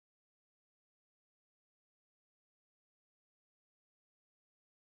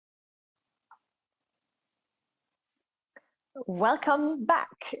Welcome back.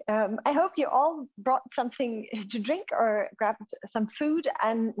 I hope you all brought something to drink or grabbed some food,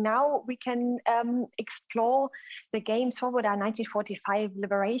 and now we can explore the game Svoboda 1945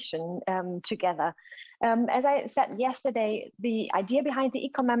 Liberation together. As I said yesterday, the idea behind the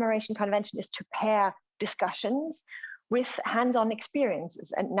eCommemoration Convention is to pair discussions with hands-on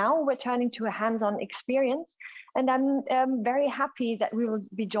experiences. And now we're turning to a hands-on experience. And I'm very happy that we will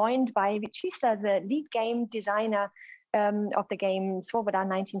be joined by Vít Šisler, the lead game designer of the game Svoboda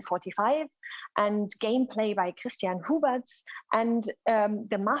 1945, and gameplay by Christian Huberts, and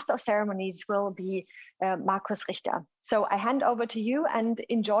the master of ceremonies will be Markus Richter. So I hand over to you and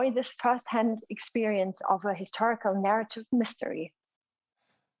enjoy this first-hand experience of a historical narrative mystery.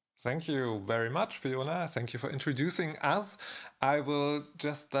 Thank you very much, Fiona. Thank you for introducing us. I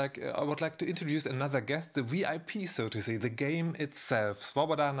would like to introduce another guest, the VIP, so to say, the game itself,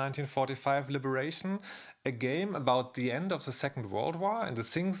 Svoboda 1945 Liberation, a game about the end of the Second World War and the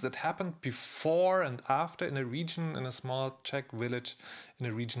things that happened before and after in a region, in a small Czech village, in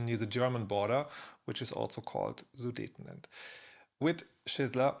a region near the German border, which is also called Sudetenland. Vít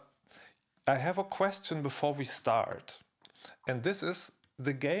Šisler, I have a question before we start, and this is: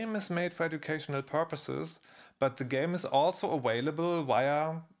 the game is made for educational purposes, but the game is also available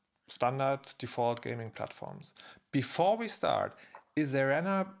via standard default gaming platforms. Before we start, is there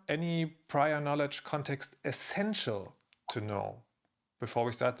any prior knowledge context essential to know before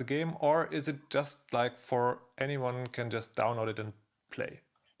we start the game, or is it just like for anyone can just download it and play?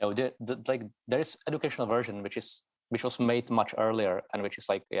 No, there is educational version which was made much earlier and which is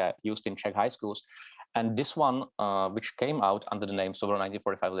used in Czech high schools. And this one, which came out under the name Svoboda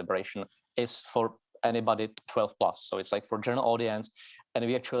 1945 Liberation, is for anybody 12 plus. So it's like for general audience. And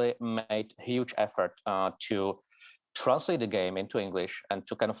we actually made a huge effort to translate the game into English and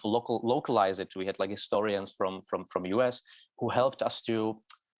to kind of localize it. We had like historians from US who helped us to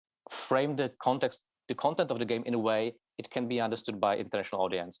frame the content of the game in a way it can be understood by international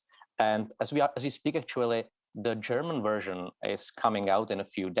audience. And as we speak, actually, the German version is coming out in a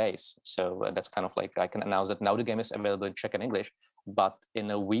few days. So that's kind of like, I can announce that now the game is available in Czech and English, but in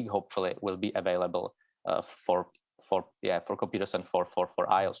a week, hopefully, it will be available for computers and for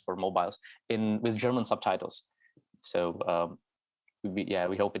iOS, for mobiles, with German subtitles. So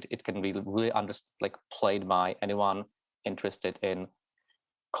we hope it can be really played by anyone interested in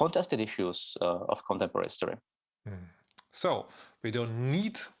contested issues of contemporary history. So we don't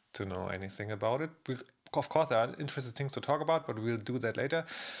need to know anything about it. Of course, there are interesting things to talk about, but we'll do that later.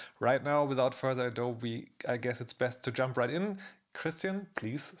 Right now, without further ado, I guess it's best to jump right in. Christian,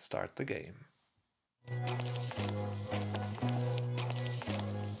 please start the game.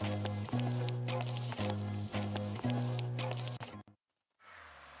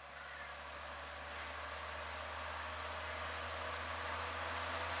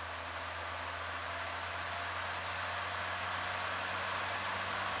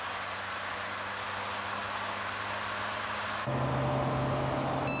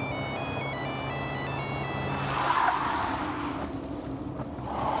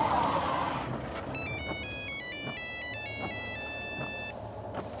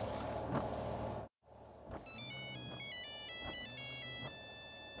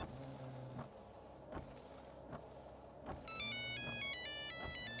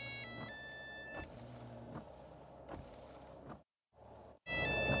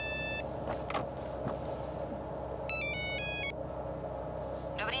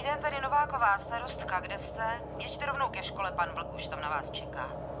 Dobrý den, tady Nováková, starostka, kde jste? Jeďte rovnou ke škole, pan Vlk už tam na vás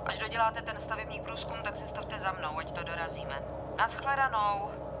čeká. Až doděláte ten stavební průzkum, tak se stavte za mnou, ať to dorazíme.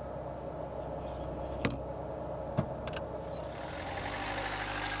 Naschledanou.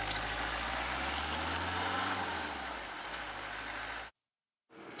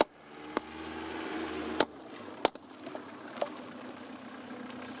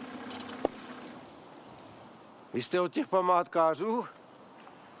 Vy jste od těch památkářů?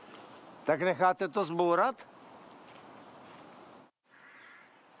 Tak necháte to zbourat?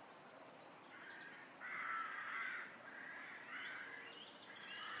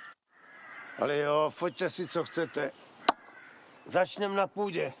 Ale jo, foťte si, co chcete. Začneme na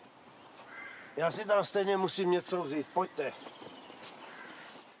půdě. Já si tam stejně musím něco vzít. Pojďte.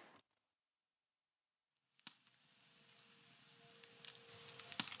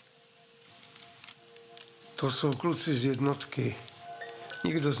 To jsou kluci z jednotky.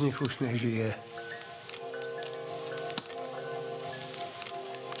 Nikdo z nich už nežije.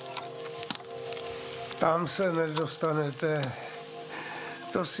 Tam se nedostanete.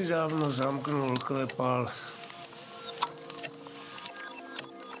 To si dávno zamknul, klepal.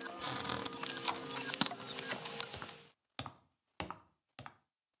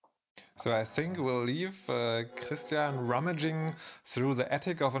 So I think we'll leave Christian rummaging through the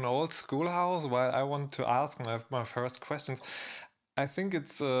attic of an old schoolhouse while I want to ask my first questions. I think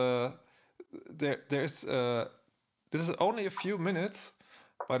it's this is only a few minutes,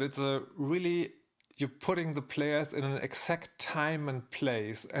 but it's a really, you're putting the players in an exact time and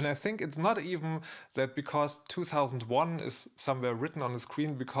place. And I think it's not even that because 2001 is somewhere written on the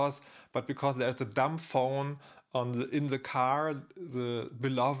screen, but because there's a dumb phone in the car, the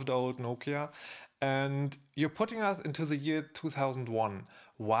beloved old Nokia, and you're putting us into the year 2001.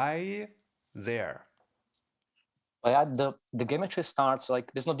 Why there? Well, yeah, the game actually starts like,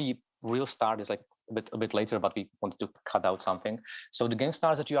 this is not the real start, it's like a bit later, but we wanted to cut out something. So the game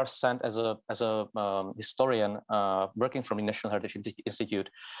starts that you are sent as a historian working from the National Heritage Institute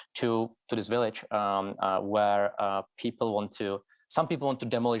to this village where some people want to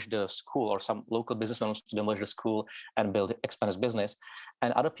demolish the school, or some local businessmen want to demolish the school and expand his business.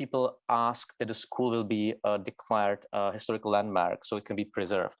 And other people ask that the school will be declared a historical landmark so it can be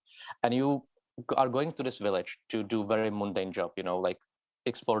preserved. And you are going to this village to do very mundane job, like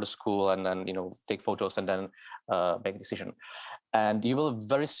explore the school and then, take photos and then make a decision. And you will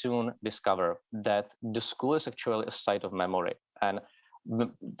very soon discover that the school is actually a site of memory, and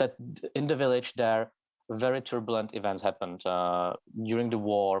that in the village there very turbulent events happened during the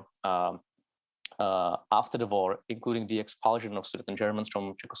war, after the war, including the expulsion of certain Germans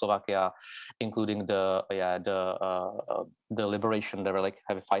from Czechoslovakia, including the liberation. There were like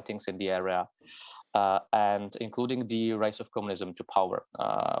heavy fightings in the area, and including the rise of communism to power,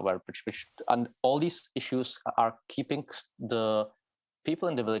 and all these issues are keeping the people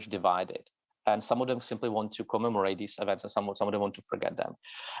in the village divided. And some of them simply want to commemorate these events, and some of them want to forget them.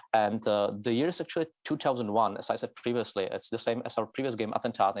 And the year is actually 2001, as I said previously. It's the same as our previous game,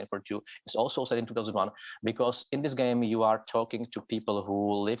 Attentat 1942. It's also set in 2001, because in this game you are talking to people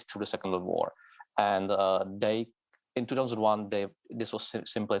who lived through the Second World War, and in 2001 this was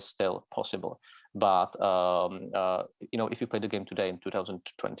simply still possible. But if you play the game today in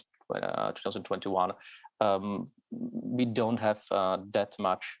 2021, we don't have that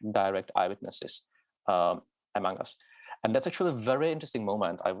much direct eyewitnesses among us. And that's actually a very interesting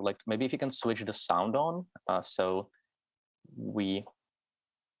moment. I would like, maybe if you can switch the sound on, so we,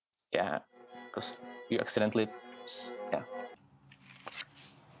 because you accidentally,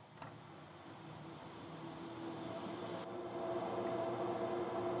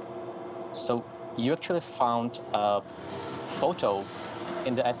 So you actually found a photo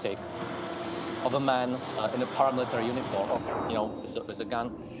in the attic of a man in a paramilitary uniform, with a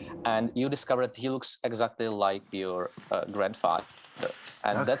gun, and you discovered he looks exactly like your grandfather.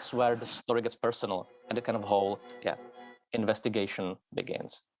 And that's where the story gets personal and the kind of whole investigation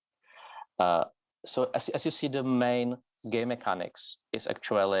begins. So as you see, the main game mechanics is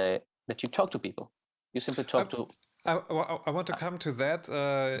actually that you talk to people. You simply talk to... I want to come to that.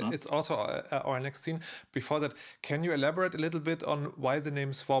 It's also our next scene. Before that, can you elaborate a little bit on why the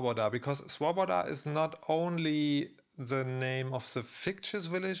name Svoboda? Because Svoboda is not only the name of the fictitious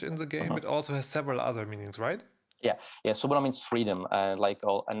village in the game, it also has several other meanings, right? Yeah. Svoboda means freedom,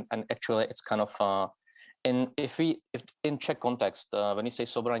 and actually it's kind of if in Czech context, when you say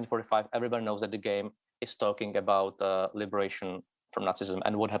Svoboda 1945, everybody knows that the game is talking about liberation from Nazism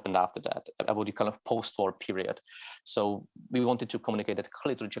and what happened after that, about the kind of post-war period. So we wanted to communicate that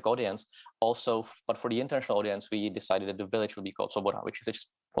clearly to the Czech audience. Also, but for the international audience, we decided that the village will be called Svoboda, which is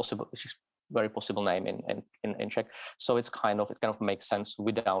very possible name in Czech. So it kind of makes sense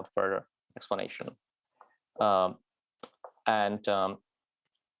without further explanation. Here,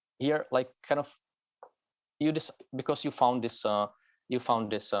 because you found this. You found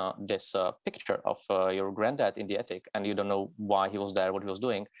this picture of your granddad in the attic, and you don't know why he was there, what he was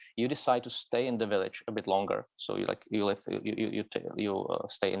doing. You decide to stay in the village a bit longer. So you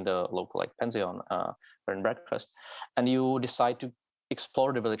stay in the local pension or in breakfast, and you decide to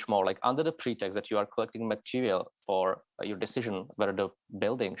explore the village more, under the pretext that you are collecting material for your decision whether the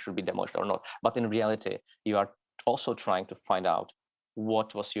building should be demolished or not. But in reality, you are also trying to find out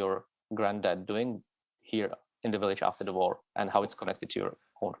what was your granddad doing here in the village after the war, and how it's connected to your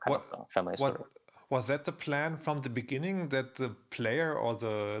own kind of family story. Was that the plan from the beginning, that the player or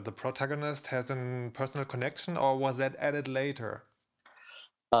the protagonist has a personal connection, or was that added later?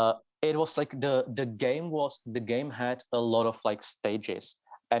 It was the game had a lot of stages,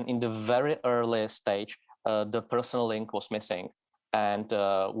 and in the very early stage, the personal link was missing, and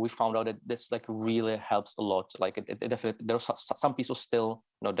we found out that this really helps a lot. It definitely, there's some pieces still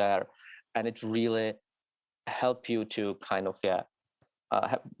not there, and it really help you to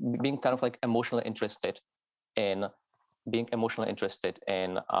being emotionally interested in being emotionally interested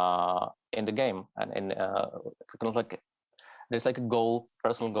in the game, and in kind of like there's like a goal,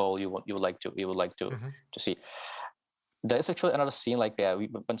 personal goal you would like to see. There is actually another scene like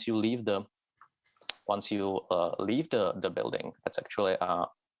once you leave the building, that's actually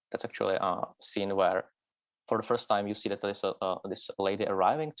a scene where for the first time you see that there's this lady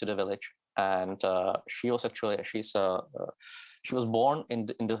arriving to the village, and she was born in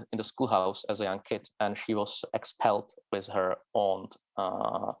the schoolhouse as a young kid, and she was expelled with her aunt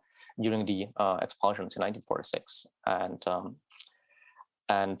during the expulsions in 1946,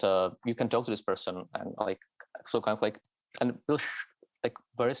 and you can talk to this person, and like so kind of like, and we'll like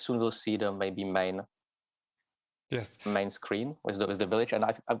very soon we'll see the maybe main screen with the village, and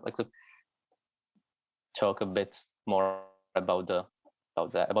I'd like to talk a bit more about the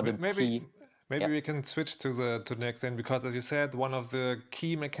maybe key. We can switch to the next end, because as you said, one of the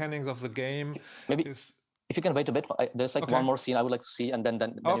key mechanics of the game is, if you can wait a bit, there's like one more scene I would like to see, and then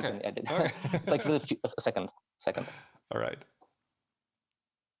you can edit. Okay. It's like really a second. All right.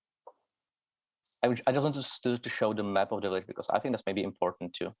 I just want to show the map of the village, because I think that's maybe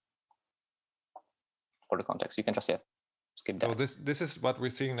important too for the context. You can just skip that. So this is what we're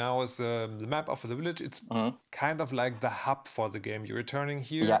seeing now is the map of the village. It's kind of like the hub for the game. You're returning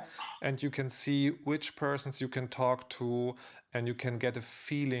here, and you can see which persons you can talk to, and you can get a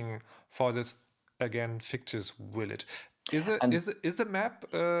feeling for this, again, fictitious village. Is the map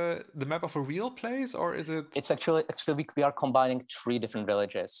of a real place, or is it? It's actually we are combining 3 different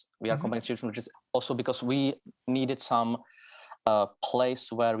villages. We are combining 3 different villages also because we needed some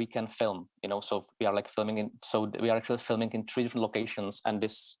place where we can film. So we are like we are actually filming in 3 different locations, and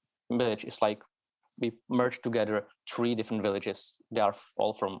this village is like we merged together 3 different villages. They are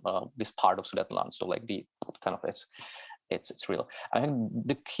all from this part of Sudetenland. So like the kind of it's real. I think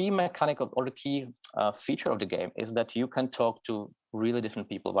the key mechanic or the key feature of the game is that you can talk to really different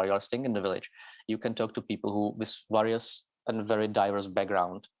people while you are staying in the village. You can talk to people who with various and very diverse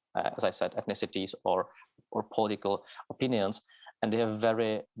background, as I said, ethnicities or political opinions, and they have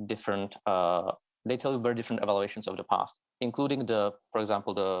very different. They tell you very different evaluations of the past, including for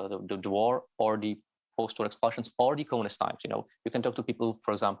example, the war or the post-war expulsions or the communist times. You can talk to people,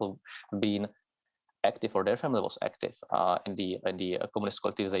 for example, being active or their family was active in the communist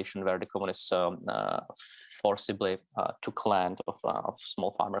collectivization, where the communists forcibly took land of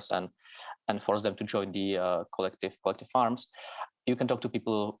small farmers and forced them to join the collective farms. You can talk to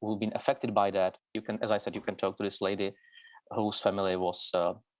people who've been affected by that. You can, as I said, you can talk to this lady whose family was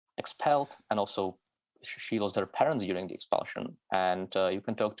expelled, and also she lost her parents during the expulsion. And you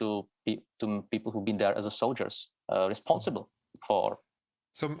can talk to people who've been there as soldiers responsible for.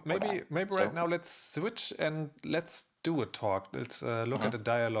 So maybe right now let's switch and let's do a talk. Let's look at a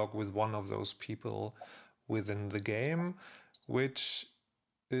dialogue with one of those people within the game, which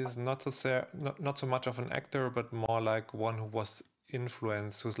is not so much of an actor, but more like one who was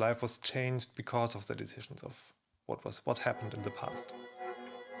influenced, whose life was changed because of the decisions of what happened in the past.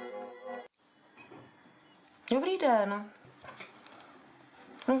 Dobrý den.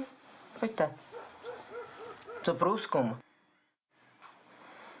 Pojďte. Co průzkum?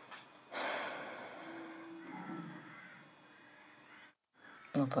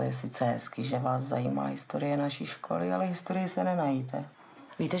 No to je sice hezky, že vás zajímá historie naší školy, ale historii se nenajíte.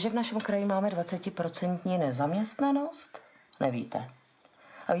 Víte, že v našem kraji máme 20% nezaměstnanost? Nevíte.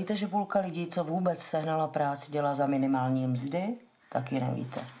 A víte, že půlka lidí, co vůbec sehnala práci, dělá za minimální mzdy? Taky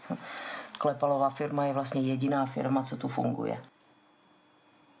nevíte. Klepalová firma je vlastně jediná firma, co tu funguje.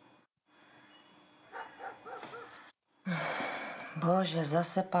 Bože,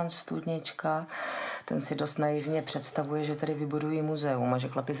 zase pan Studnička. Ten si dost naivně představuje, že tady vybudují muzeum a že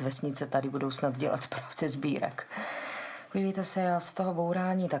chlapi z vesnice tady budou snad dělat správce sbírek. Víte se, já z toho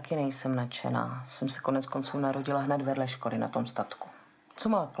bourání taky nejsem nadšená. Jsem se konec konců narodila hned vedle školy na tom statku. Co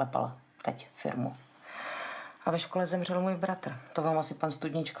má Klepala teď firmu? A ve škole zemřel můj bratr. To vám asi pan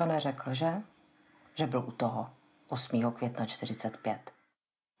Studnička neřekl, že? Že byl u toho 8. května 45.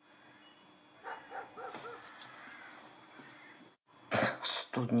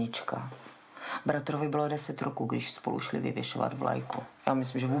 Studnička. Bratrovi bylo 10 roků, když spolu šli vyvěšovat vlajku. Já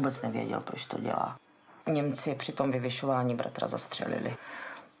myslím, že vůbec nevěděl, proč to dělá. Němci při tom vyvěšování bratra zastřelili.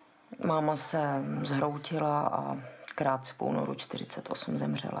 Máma se zhroutila a krátce po únoru 48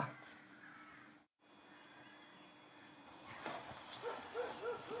 zemřela.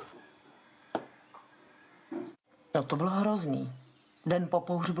 No to bylo hrozný. Den po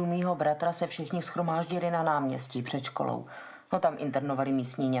pohřbu mýho bratra se všichni shromáždili na náměstí před školou. No tam internovali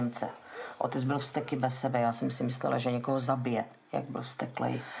místní Němce. Otec byl vzteky bez sebe, já jsem si myslela, že někoho zabije, jak byl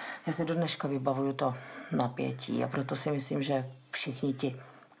vzteklej. Já si do dneška vybavuju to napětí a proto si myslím, že všichni ti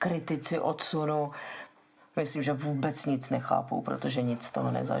kritici odsunu, myslím, že vůbec nic nechápou, protože nic z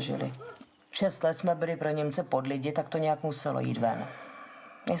toho nezažili. 6 let jsme byli pro Němce pod lidi, tak to nějak muselo jít ven.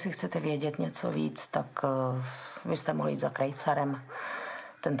 Jestli chcete vědět něco víc, tak byste mohli jít za krejcarem.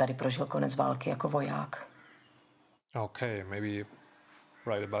 Ten tady prožil konec války jako voják. Okay, maybe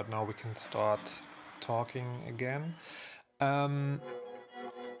right about now we can start talking again.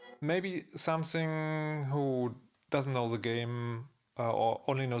 Maybe something who doesn't know the game or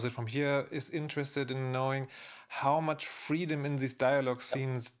only knows it from here is interested in knowing how much freedom in these dialogue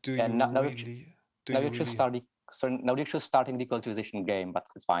scenes do you really... Now you're just starting the collectivization game, but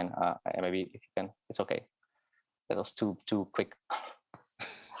it's fine. Maybe if you can, it's okay. That was too quick.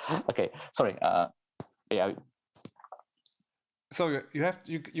 Okay, sorry. Yeah. So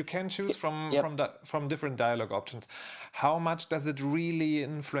you can choose from different dialogue options. How much does it really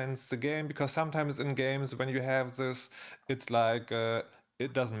influence the game? Because sometimes in games, when you have this, it's like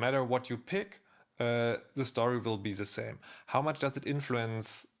it doesn't matter what you pick, the story will be the same. How much does it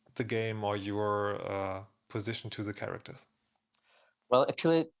influence the game or your position to the characters? Well,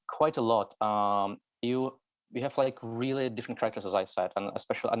 actually, quite a lot. We have like really different characters, as I said, and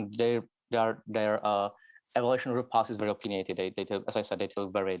especially their evolutionary path is very opinionated. They tell, as I said, they tell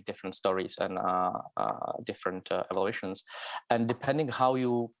very different stories and different evolutions. And depending how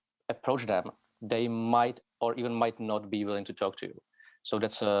you approach them, they might or even might not be willing to talk to you. So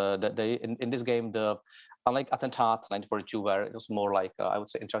that's that they in this game, unlike Attentat 1942, where it was more like I would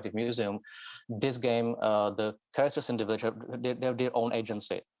say interactive museum, this game the characters in the village they have their own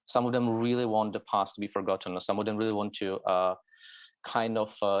agency. Some of them really want the past to be forgotten. Some of them really want to kind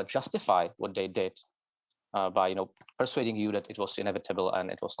of justify what they did. By persuading you that it was inevitable and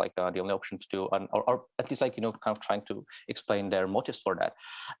it was like the only option to do, or at least like kind of trying to explain their motives for that.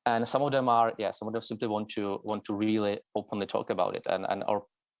 And some of them simply want to really openly talk about it and or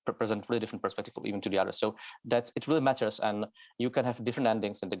present really different perspective even to the others. So it really matters, and you can have different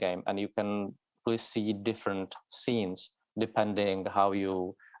endings in the game, and you can really see different scenes depending how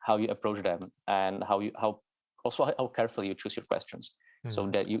you approach them and how carefully you choose your questions. So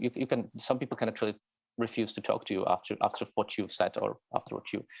that you can, some people can actually refuse to talk to you after what you've said or after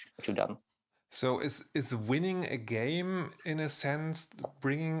what you've done. So is winning a game in a sense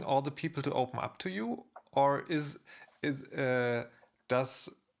bringing all the people to open up to you, or does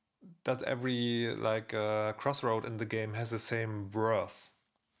every crossroad in the game has the same worth?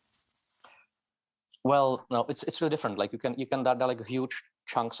 Well, no, it's really different. Like you can there are like huge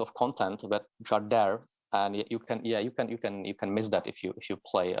chunks of content that which are there, and you can miss that if you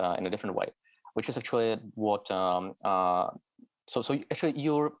play in a different way. Which is actually what so actually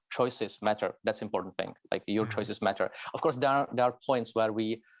your choices matter. That's the important thing. Like your choices matter. Of course, there are points where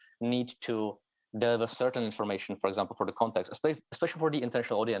we need to deliver certain information, for example, for the context, especially for the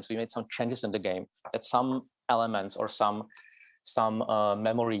intentional audience. We made some changes in the game that some elements or some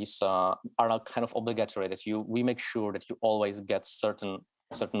memories are not kind of obligatory. That we make sure that you always get certain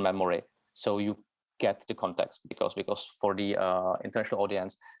memory, so you get the context, because for the international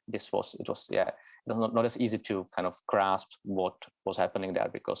audience it was not as easy to kind of grasp what was happening there,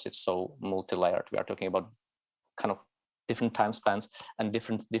 because it's so multi-layered. We are talking about kind of different time spans and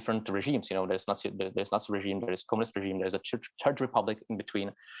different regimes. There's Nazi regime, there is communist regime, there's a third republic in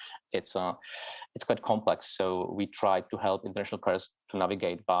between. It's quite complex. So we try to help international players to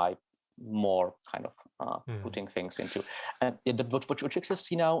navigate by more kind of putting things into. And what you actually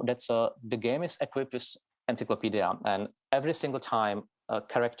see now, that's the game is equipped with encyclopedia, and every single time a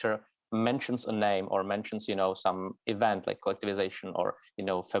character mentions a name or mentions some event like collectivization or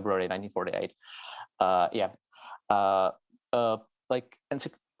February 1948,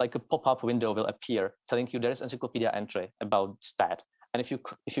 like a pop-up window will appear telling you there is encyclopedia entry about stat. And if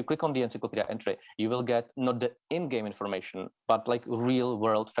you click on the encyclopedia entry, you will get not the in-game information, but like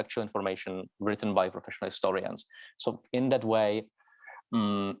real-world factual information written by professional historians. So in that way,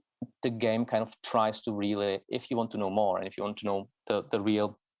 the game kind of tries to really, if you want to know more and if you want to know the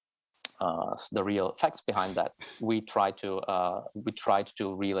real facts behind that, we tried to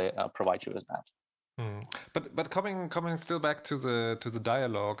really provide you with that. But coming still back to the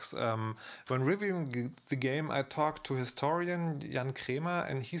dialogues, when reviewing the game, I talked to historian Jan Kremer,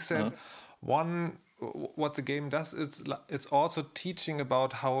 and he said what the game does is it's also teaching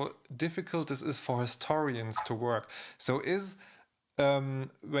about how difficult this is for historians to work. So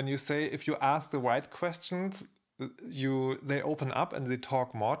when you say if you ask the right questions, they open up and they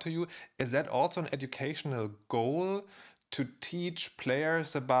talk more to you, is that also an educational goal? To teach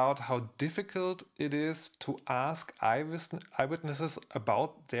players about how difficult it is to ask eyewitnesses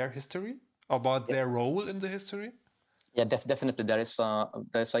about their history about their role in the history? Yeah, definitely. There's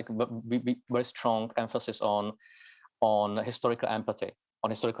like very strong emphasis on historical empathy.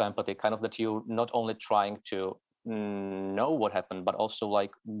 Kind of that you're not only trying to know what happened, but also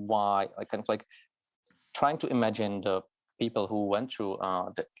like why, kind of like trying to imagine the people who went through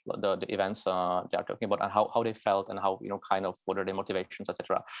the events they are talking about, and how they felt, and how, kind of what are their motivations,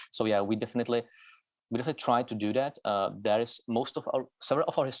 etc. So yeah, we definitely try to do that. There is several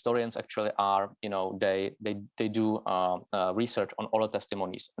of our historians actually are, they do research on oral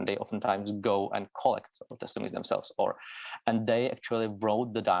testimonies, and they oftentimes go and collect testimonies themselves, and they actually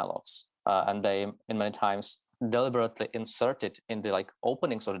wrote the dialogues, and they in many times deliberately inserted in the like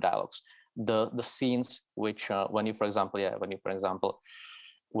openings of the dialogues the scenes which when you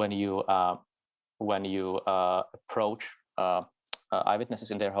approach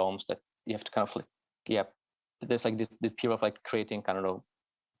eyewitnesses in their homes, that you have to kind of like, there's like the period of like creating kind of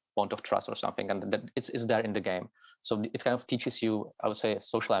bond of trust or something, and that it's there in the game. So it kind of teaches you, I would say,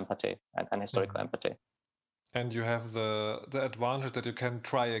 social empathy and historical empathy. And you have the advantage that you can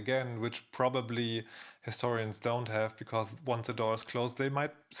try again, which probably historians don't have, because once the door is closed, they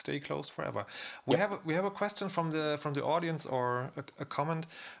might stay closed forever. We have a question from the audience, or a comment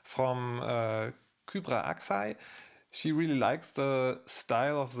from Kybra Aksai. She really likes the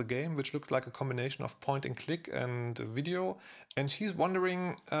style of the game, which looks like a combination of point and click and video. And she's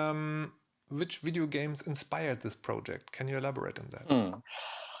wondering which video games inspired this project. Can you elaborate on that?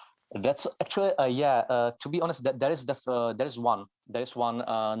 That's actually, to be honest, there is one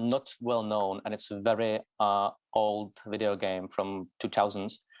not well known, and it's a very old video game from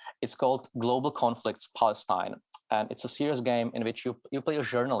 2000s. It's called Global Conflicts Palestine. And it's a serious game in which you play a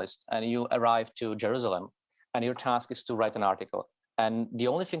journalist, and you arrive to Jerusalem, and your task is to write an article. And the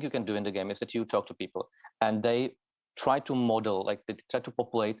only thing you can do in the game is that you talk to people, and they try to model, like they try to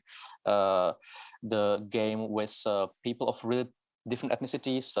populate the game with people of really different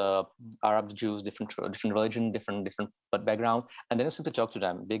ethnicities, Arabs, Jews, different religion, different background, and then you simply talk to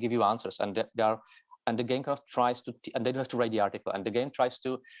them. They give you answers, and the game kind of tries to, and then you have to write the article, and the game tries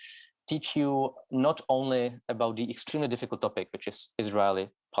to teach you not only about the extremely difficult topic, which is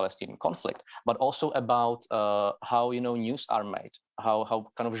Israeli-Palestinian conflict, but also about how news are made,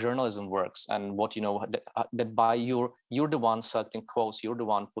 how kind of journalism works, and what that by you're the one selecting quotes, you're the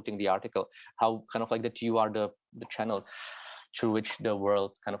one putting the article, how kind of like that you are the channel through which the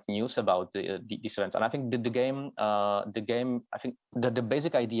world kind of news about these events. And I think the game, I think the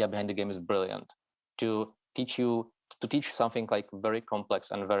basic idea behind the game is brilliant, to teach something like very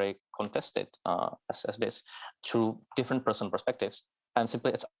complex and very contested as this, through different person perspectives. And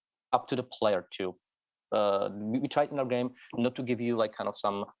simply it's up to the player to, we tried in our game not to give you like kind of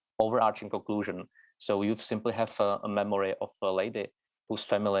some overarching conclusion. So you simply have a memory of a lady whose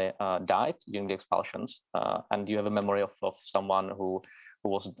family died during the expulsions, and you have a memory of someone who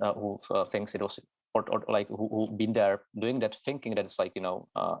thinks it was, or like who been there doing that, thinking that it's like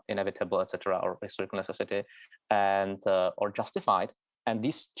inevitable, etc., or historical necessity, and or justified. And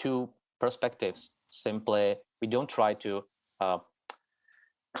these two perspectives, simply we don't try to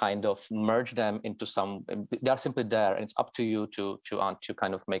kind of merge them into some, they are simply there, and it's up to you to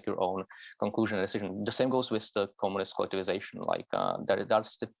kind of make your own conclusion and decision. The same goes with the communist collectivization. Like there are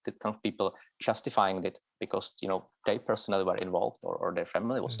the kind of people justifying it because they personally were involved, or their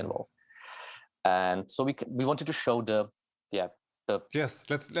family was involved. And so we wanted to show yes,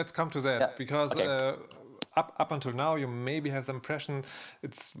 let's come to that, because okay. Up until now, you maybe have the impression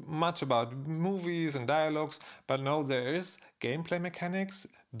it's much about movies and dialogues, but no, there is gameplay mechanics,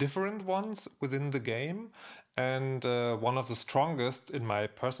 different ones within the game. And one of the strongest, in my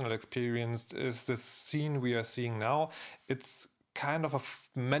personal experience, is this scene we are seeing now. It's kind of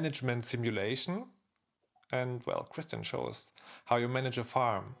a management simulation. And well, Christian shows how you manage a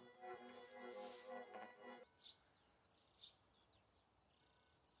farm.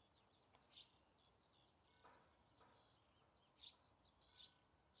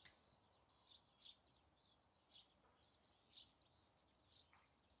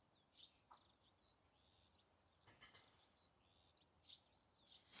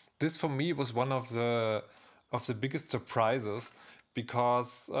 This for me was one of the biggest surprises,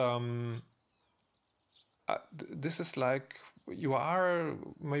 because this is like you are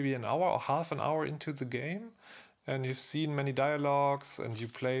maybe an hour or half an hour into the game, and you've seen many dialogues, and you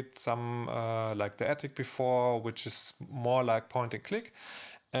played some like the Attic before, which is more like point and click,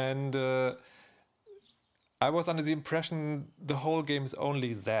 and I was under the impression the whole game is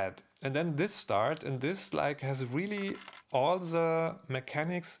only that. And then this start, and this like has really all the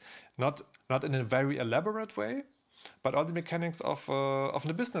mechanics, not in a very elaborate way, but all the mechanics of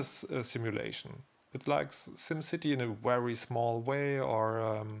the business simulation. It's like SimCity in a very small way,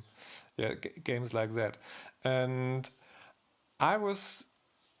 or yeah, games like that. And I was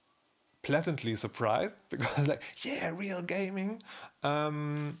pleasantly surprised because, like, yeah, real gaming,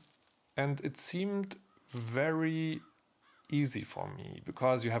 and it seemed very easy for me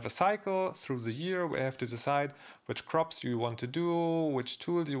because you have a cycle through the year where you have to decide which crops you want to do, which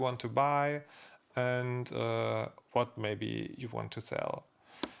tools you want to buy, and what maybe you want to sell.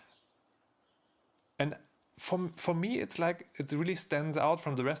 And for me, it's like it really stands out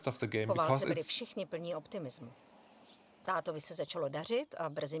from the rest of the game Po because válce byli it's všichni plní optimismu. Tátovi se začalo dařit a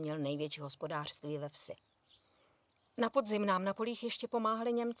brzy měl největší hospodářství ve vsi. Na podzim nám na polích ještě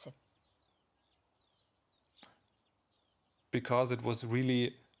pomáhali Němci. because it was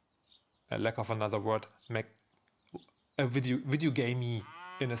really, a lack of another word, a video gamey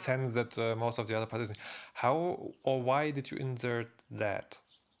in a sense that most of the other parties. How or why did you insert that?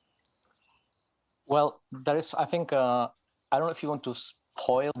 Well, there is, I think, I don't know if you want to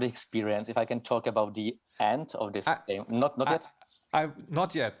spoil the experience, if I can talk about the end of this game. Not yet?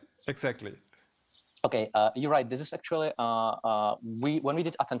 Not yet, exactly. Okay, you're right. This is actually when we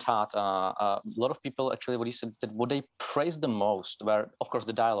did Attentat, a lot of people actually what they praised the most were, of course,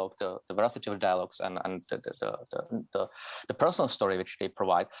 the dialogue, the veracity of dialogues, and the personal story which they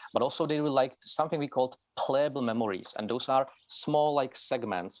provide, but also they really liked something we called playable memories, and those are small like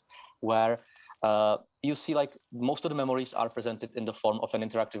segments where you see like most of the memories are presented in the form of an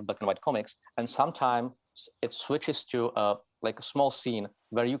interactive black and white comics, and sometimes it switches to like a small scene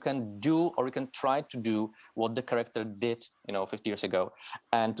where you can do or you can try to do what the character did, 50 years ago,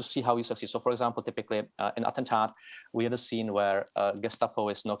 and to see how you succeed. So, for example, typically in Attentat, we had a scene where Gestapo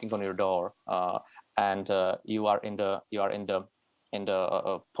is knocking on your door, and you are in the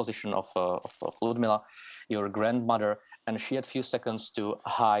position of Ludmila, your grandmother, and she had few seconds to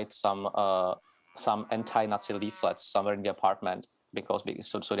hide some anti-Nazi leaflets somewhere in the apartment because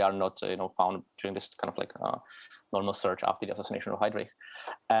so they are not found during this kind of like normal search after the assassination of Heydrich.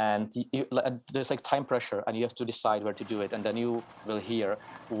 And there's like time pressure, and you have to decide where to do it, and then you will hear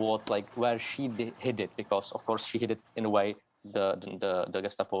where she hid it, because of course she hid it in a way the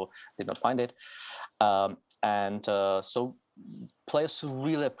Gestapo did not find it, and so players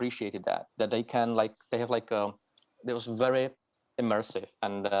really appreciated that they can it was very immersive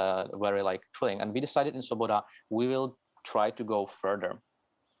and very like thrilling. And we decided in Svoboda we will try to go further.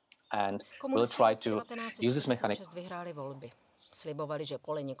 And we'll try to use this mechanic. Vyhráli volby. Slibovali, že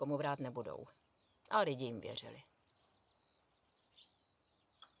pole nikomu brát nebudou. A lidi jim věřili.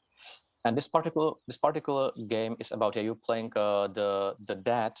 And this particular game is about you playing the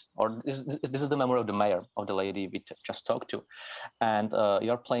dad, or this is the memory of the mayor, of the lady we just talked to, and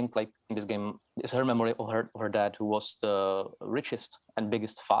you're playing like in this game is her memory of her dad, who was the richest and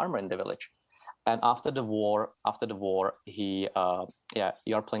biggest farmer in the village. And after the war, he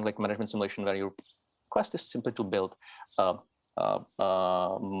you are playing like management simulation where your quest is simply to build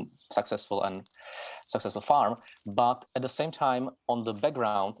successful farm, but at the same time on the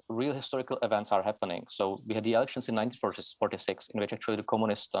background real historical events are happening. So we had the elections in 1946 in which actually the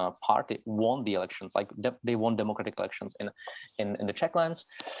Communist Party won the elections, like they won democratic elections in the Czech lands,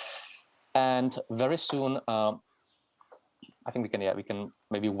 and very soon I think we can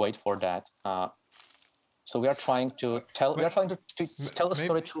maybe wait for that. So we are trying to tell a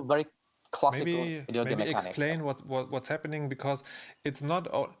story through very classical video game mechanics. Explain what's happening, because it's not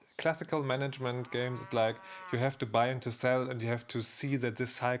all classical management games. It's like you have to buy and to sell, and you have to see that this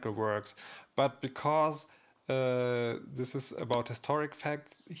cycle works. But because this is about historic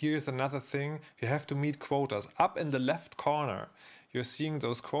facts, here's another thing: you have to meet quotas. Up in the left corner, you're seeing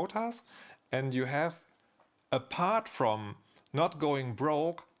those quotas, and you have, apart from not going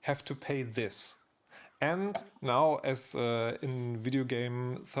broke, have to pay this. And now, as in video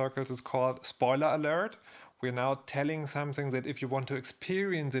game circles is called spoiler alert, we're now telling something that if you want to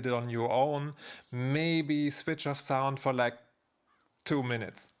experience it on your own, maybe switch off sound for like 2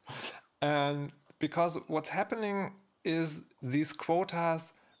 minutes. And because what's happening is these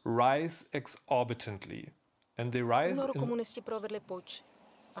quotas rise exorbitantly. And they rise komunisti provedli puč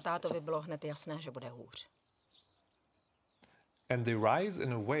a tátovi bylo hned jasné, že bude hůř. And they rise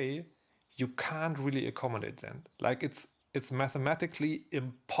in a way you can't really accommodate them. Like it's mathematically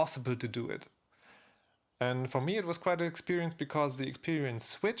impossible to do it. And for me, it was quite an experience, because the experience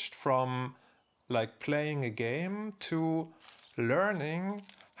switched from like playing a game to learning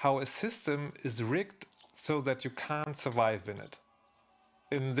how a system is rigged so that you can't survive in it.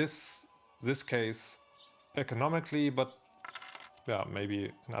 In this case, economically, but yeah,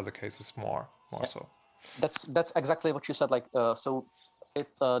 maybe in other cases more so. That's exactly what you said. Like so,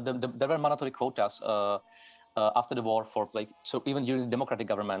 there were mandatory quotas after the war for like, so even during the democratic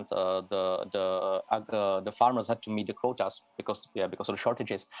government, the farmers had to meet the quotas because of the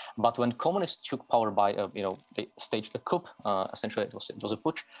shortages. But when communists took power by they staged a coup, essentially it was a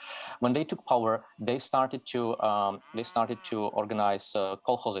putsch. When they took power, they started to organize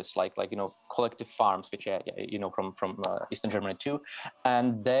kolkhozes, like collective farms, which from Eastern Germany too,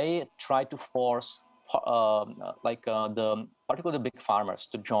 and they tried to force particularly the big farmers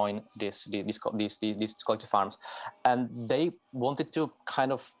to join these collective farms, and they wanted to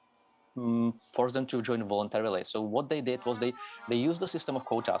kind of force them to join voluntarily. So what they did was they used the system of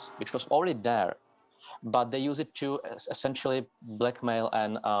quotas, which was already there, but they use it to essentially blackmail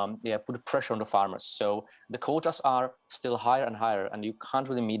and put pressure on the farmers. So the quotas are still higher and higher, and you can't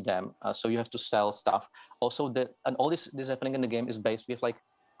really meet them. So you have to sell stuff. Also, and all this happening in the game is based with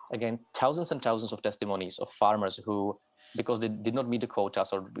again, thousands and thousands of testimonies of farmers who, because they did not meet the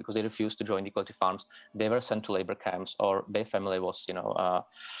quotas or because they refused to join the collective farms, they were sent to labor camps, or their family was,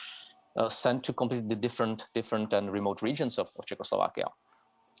 sent to completely different and remote regions of Czechoslovakia.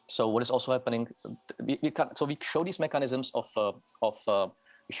 So what is also happening? We show these mechanisms of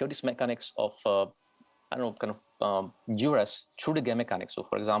we show these mechanics of duress through the game mechanics. So,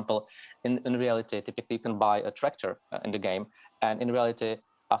 for example, in reality, typically you can buy a tractor in the game, and in reality,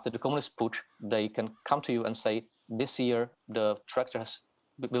 after the communist putsch, they can come to you and say, this year the tractor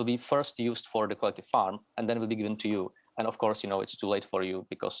will be first used for the collective farm, and then will be given to you. And of course, it's too late for you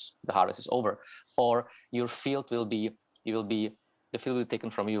because the harvest is over. Or your field the field will be taken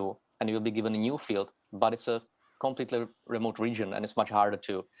from you, and you will be given a new field, but it's a completely remote region, and it's much harder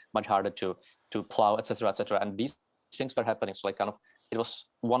to plow, etc., etc. And these things were happening. So it was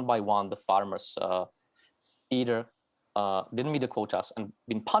one by one, the farmers either didn't meet the quotas and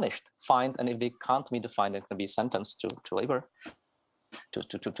been punished, fined, and if they can't meet the fine, they can be sentenced to labor, to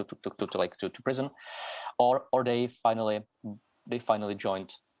prison, or they finally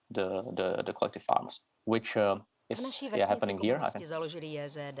joined the collective farms, which is happening here. Založili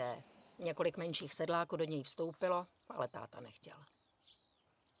JZD. Několik menších sedláků do něj vstoupilo, ale táta nechtěl.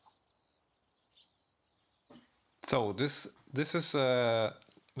 So this is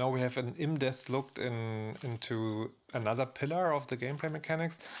now we have an in-depth look into another pillar of the gameplay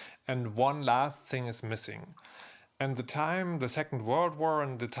mechanics, and one last thing is missing. And the Second World War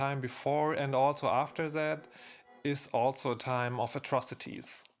and the time before and also after that is also a time of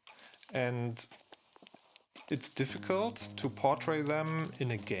atrocities. And it's difficult to portray them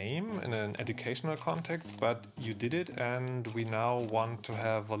in a game, in an educational context, but you did it, and we now want to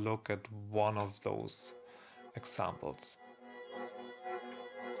have a look at one of those examples.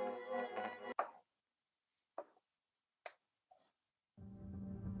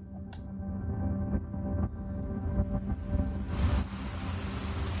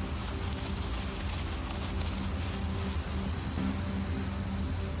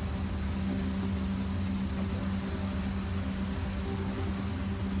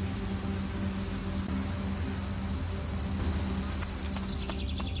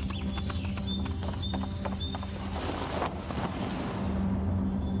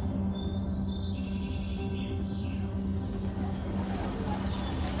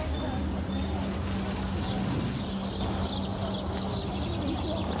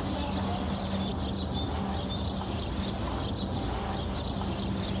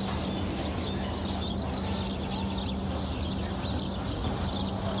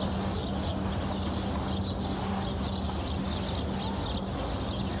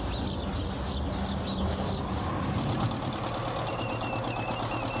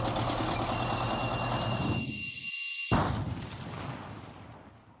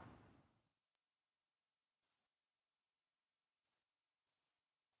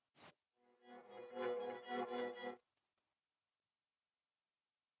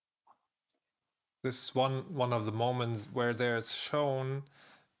 This is one of the moments where there's shown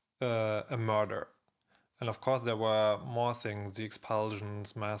a murder. And of course there were more things, the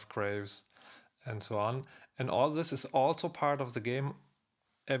expulsions, mass graves, and so on. And all this is also part of the game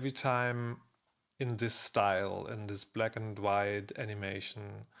every time in this style, in this black and white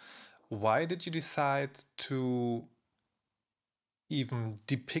animation. Why did you decide to even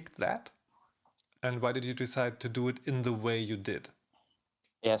depict that? And why did you decide to do it in the way you did?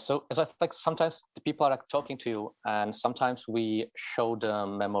 Yeah, so as I like, sometimes the people are talking to you, and sometimes we show the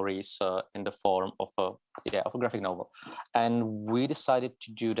memories in the form of a graphic novel, and we decided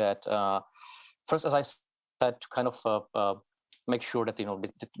to do that first, as I said, to kind of make sure that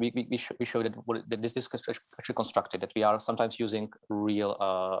that we show that this is actually constructed, that we are sometimes using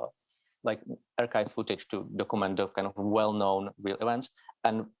real like archive footage to document the kind of well-known real events,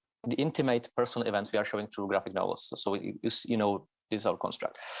 and the intimate personal events we are showing through graphic novels. So this is our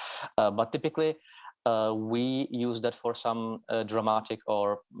construct. But typically, we use that for some dramatic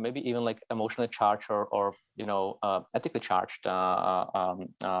or maybe even like emotionally charged or ethically charged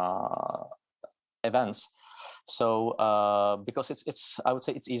events. So because it's I would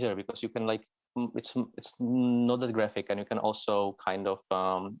say it's easier because you can like it's not that graphic, and you can also kind of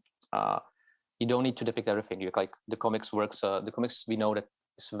you don't need to depict everything. You like the comics works. The comics, we know that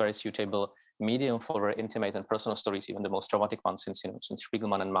it's a very suitable medium for very intimate and personal stories, even the most traumatic ones. Since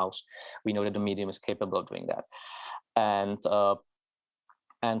Spiegelman and Maus, we know that the medium is capable of doing that.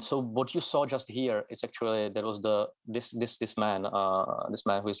 And so what you saw just here is actually there was this man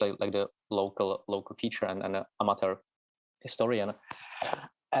who is like the local teacher and an amateur historian,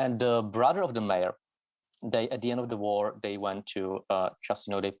 and the brother of the mayor. They at the end of the war they went to they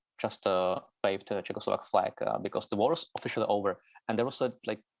just waved the Czechoslovak flag because the war was officially over, and there was a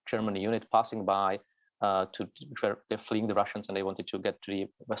like German unit passing by they're fleeing the Russians, and they wanted to get to the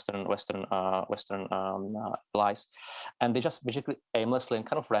Western allies, and they just basically aimlessly and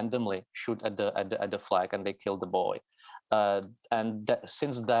kind of randomly shoot at the flag, and they kill the boy. And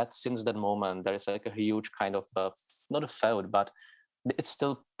since that moment, there is like a huge kind of not a feud, but it's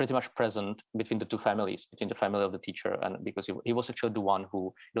still pretty much present between the two families, between the family of the teacher, and because he was actually the one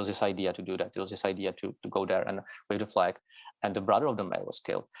who, it was his idea to do that. It was his idea to go there and wave the flag, and the brother of the mayor was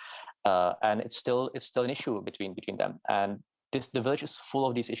killed. And it's still an issue between them. And the village is full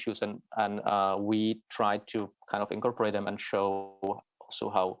of these issues, and we try to kind of incorporate them and show also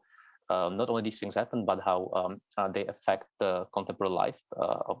how not only these things happen, but how they affect the contemporary life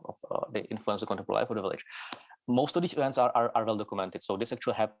they influence the contemporary life of the village. Most of these events are well documented. So this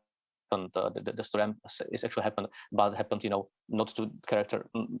actually happened. The story is actually happened, but happened, not to our character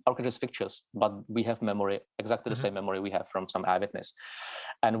is fictitious, but we have memory, exactly the same memory we have from some eyewitness.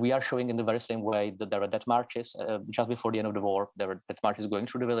 And we are showing in the very same way that there were death marches just before the end of the war. There were death marches going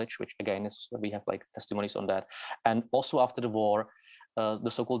through the village, which again is, we have like testimonies on that. And also after the war, the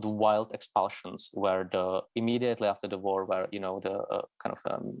so-called wild expulsions, where immediately after the war, where the kind of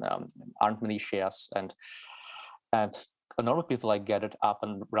armed militias and normal people like gathered up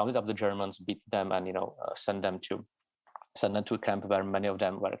and rounded up the Germans, beat them, and send them to a camp where many of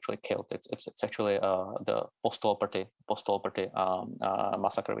them were actually killed. It's actually the Postol-Party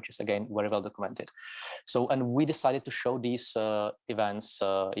massacre, which is again very well documented. So, and we decided to show these events,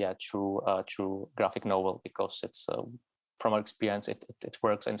 through graphic novel, because it's from our experience it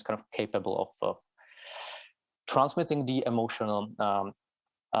works, and it's kind of capable of transmitting the emotional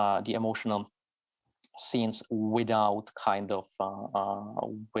scenes without kind of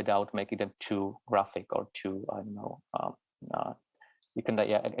without making them too graphic or too you can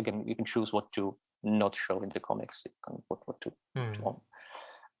again you can choose what to not show in the comics. You can what to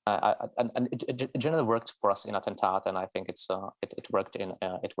and it generally worked for us in Attentat, and I think it worked in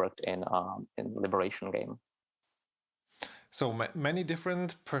Liberation game. So many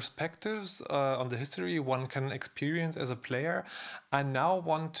different perspectives on the history one can experience as a player. I now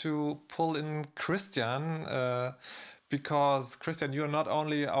want to pull in Christian, because Christian, you're not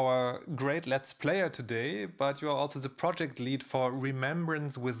only our great Let's Player today, but you are also the project lead for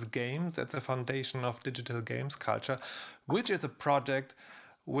Remembrance with Games. That's a foundation of digital games culture, which is a project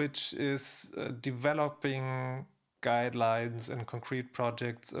which is developing guidelines and concrete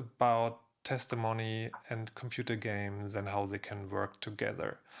projects about testimony and computer games and how they can work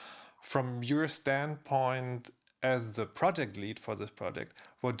together. From your standpoint as the project lead for this project,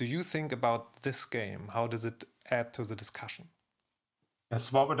 what do you think about this game? How does it add to the discussion?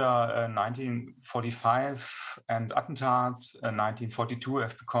 Svoboda 1945 and Attentat 1942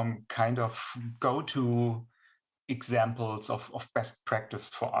 have become kind of go-to examples of best practice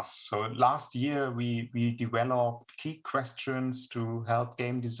for us. So last year we developed key questions to help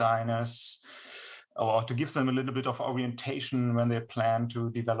game designers, or to give them a little bit of orientation when they plan to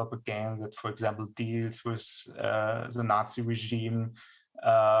develop a game that, for example, deals with the Nazi regime.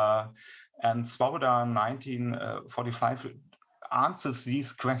 And Svoboda 1945 answers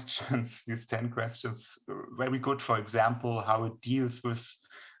these questions, these 10 questions, very good. For example, how it deals with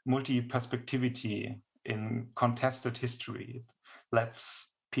multi-perspectivity in contested history. It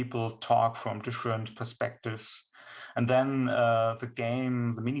lets people talk from different perspectives. And then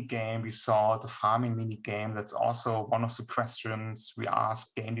the mini game, we saw the farming mini game. That's also one of the questions we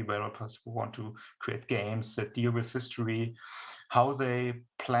ask game developers who want to create games that deal with history, how they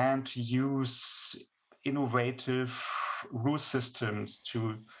plan to use innovative rule systems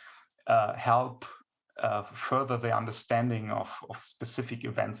to help further the understanding of specific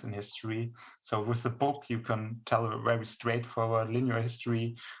events in history. So with the book, you can tell a very straightforward linear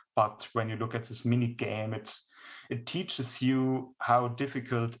history, but when you look at this mini game, it teaches you how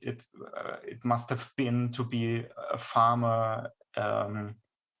difficult it must have been to be a farmer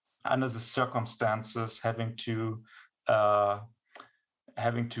under the circumstances, having to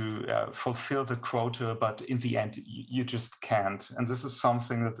fulfill the quota, but in the end you just can't. And this is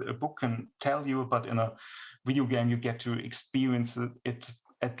something that a book can tell you, but in a video game you get to experience it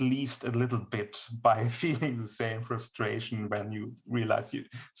at least a little bit by feeling the same frustration when you realize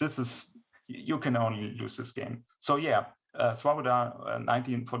you can only lose this game. So yeah, Svoboda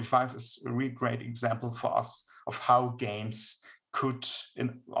 1945 is a really great example for us of how games could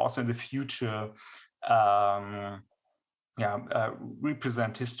also in the future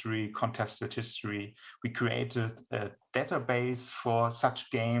represent history, contested history. We created a database for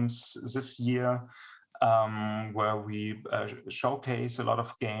such games this year, where we showcase a lot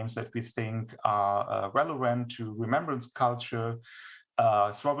of games that we think are relevant to remembrance culture.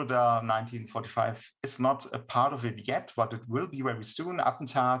 Svoboda 1945 is not a part of it yet, but it will be very soon.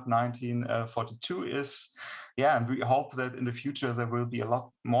 Attentat 1942 is. Yeah, and we hope that in the future there will be a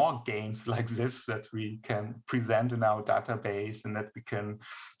lot more games like this that we can present in our database and that we can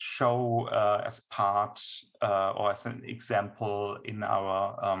show as part or as an example in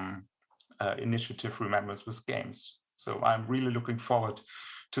our initiative Remembrance with Games. So I'm really looking forward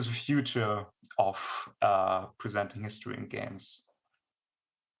to the future of presenting history in games.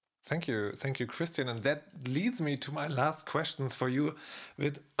 Thank you, Christian. And that leads me to my last questions for you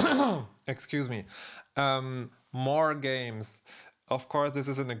with, excuse me, more games. Of course, this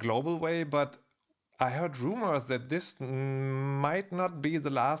is in a global way, but I heard rumors that this might not be the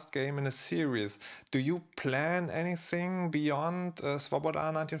last game in a series. Do you plan anything beyond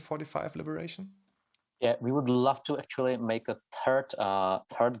Svoboda 1945 Liberation? Yeah, we would love to actually make a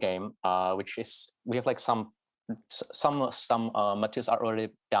third game, which is, we have like some materials are already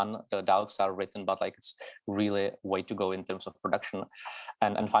done, the doubts are written, but like it's really way to go in terms of production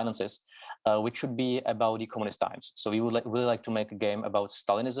and finances, which should be about the communist times. So we would really like to make a game about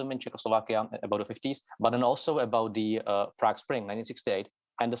Stalinism in Czechoslovakia, about the 50s, but then also about the Prague Spring 1968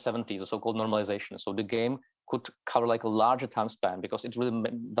 and the 70s, the so-called normalization. So the game could cover like a larger time span, because it really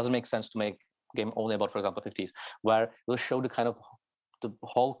doesn't make sense to make a game only about, for example, 50s, where we'll show the kind of the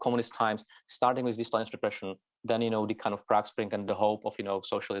whole communist times, starting with the Stalinist repression, then, the kind of Prague Spring and the hope of,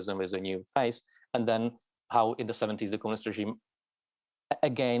 socialism with a new face, and then how in the 70s the communist regime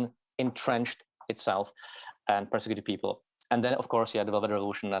again entrenched itself and persecuted people. And then, of course, the Velvet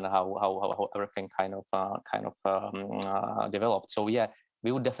Revolution and how everything kind of developed. So yeah,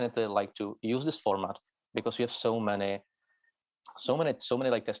 we would definitely like to use this format because we have so many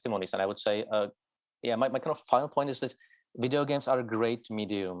like testimonies. And I would say, my kind of final point is that video games are a great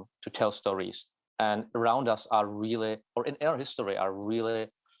medium to tell stories, and around us are really, or in our history, are really,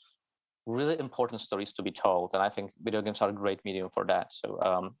 really important stories to be told. And I think video games are a great medium for that. So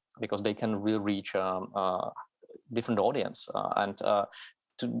because they can really reach different audience, and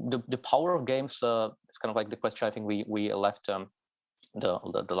the power of games. It's kind of like the question I think we left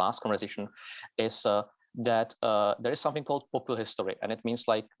the last conversation is that there is something called popular history, and it means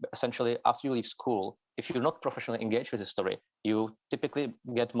like essentially after you leave school, if you're not professionally engaged with history, you typically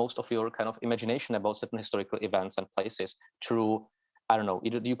get most of your kind of imagination about certain historical events and places through, I don't know,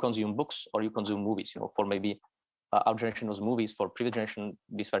 either you consume books or you consume movies. For maybe our generation was movies, for previous generation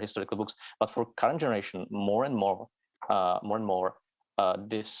these were historical books, but for current generation more and more,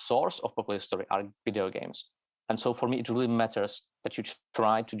 the source of popular history are video games. And so for me, it really matters that you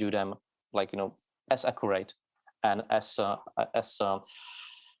try to do them like as accurate and as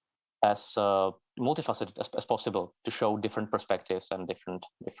multifaceted as possible to show different perspectives and different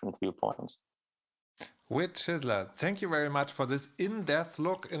viewpoints. Vít Šisler, thank you very much for this in-depth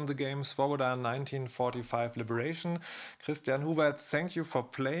look in the game Svoboda 1945 Liberation. Christian Huberts, thank you for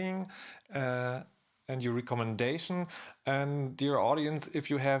playing and your recommendation. And dear audience, if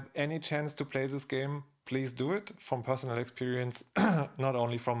you have any chance to play this game, please do it. From personal experience, not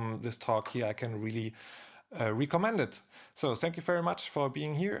only from this talk here, I can really recommend it. So thank you very much for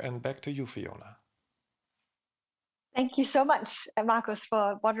being here, and back to you, Fiona. Thank you so much, Markus,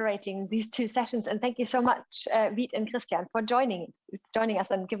 for moderating these two sessions, and thank you so much, Vít and Christian, for joining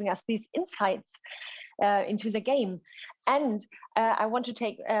us and giving us these insights into the game. And I want to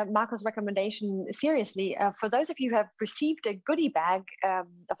take Marco's recommendation seriously. For those of you who have received a goodie bag of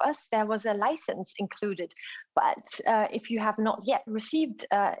us, there was a license included. But if you have not yet received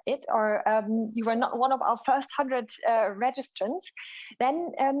it, or you were not one of our first 100 registrants,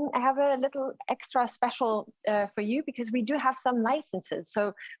 then I have a little extra special for you, because we do have some licenses.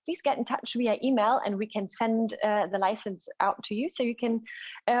 So please get in touch via email and we can send the license out to you, so you can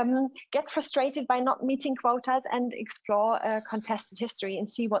get frustrated by not meeting quotas and explore contested history and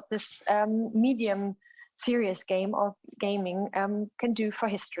see what this medium serious game or gaming can do for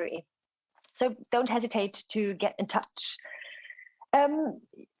history. So don't hesitate to get in touch.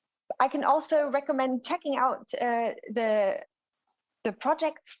 I can also recommend checking out the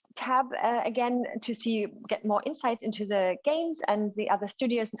projects tab again to get more insights into the games and the other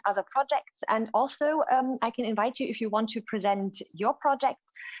studios and other projects. And also I can invite you, if you want to present your project,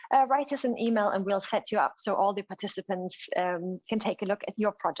 write us an email and we'll set you up so all the participants can take a look at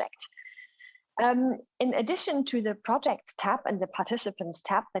your project. In addition to the projects tab and the participants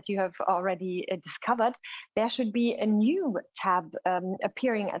tab that you have already discovered, there should be a new tab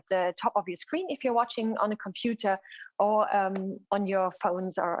appearing at the top of your screen if you're watching on a computer or on your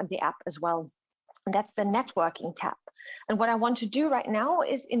phones or on the app as well. And that's the networking tab. And what I want to do right now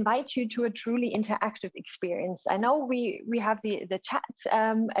is invite you to a truly interactive experience. I know we have the chat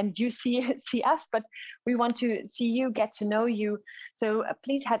and you see us, but we want to see you, get to know you. So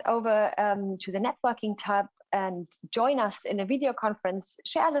please head over to the networking tab and join us in a video conference,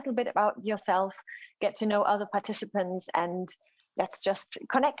 share a little bit about yourself, get to know other participants, and let's just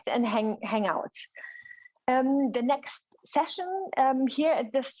connect and hang out. The next session here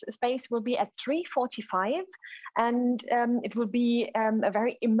at this space will be at 3:45, and it will be a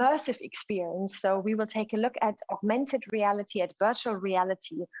very immersive experience. So we will take a look at augmented reality, at virtual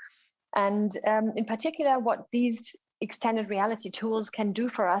reality, and in particular what these extended reality tools can do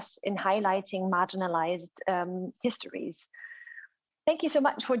for us in highlighting marginalized histories. Thank you so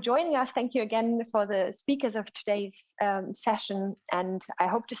much for joining us. Thank you again for the speakers of today's session, and I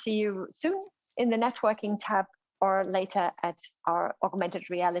hope to see you soon in the networking tab or later at our augmented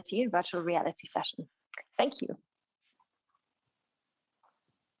reality and virtual reality session. Thank you.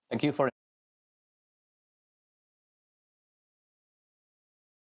 Thank you for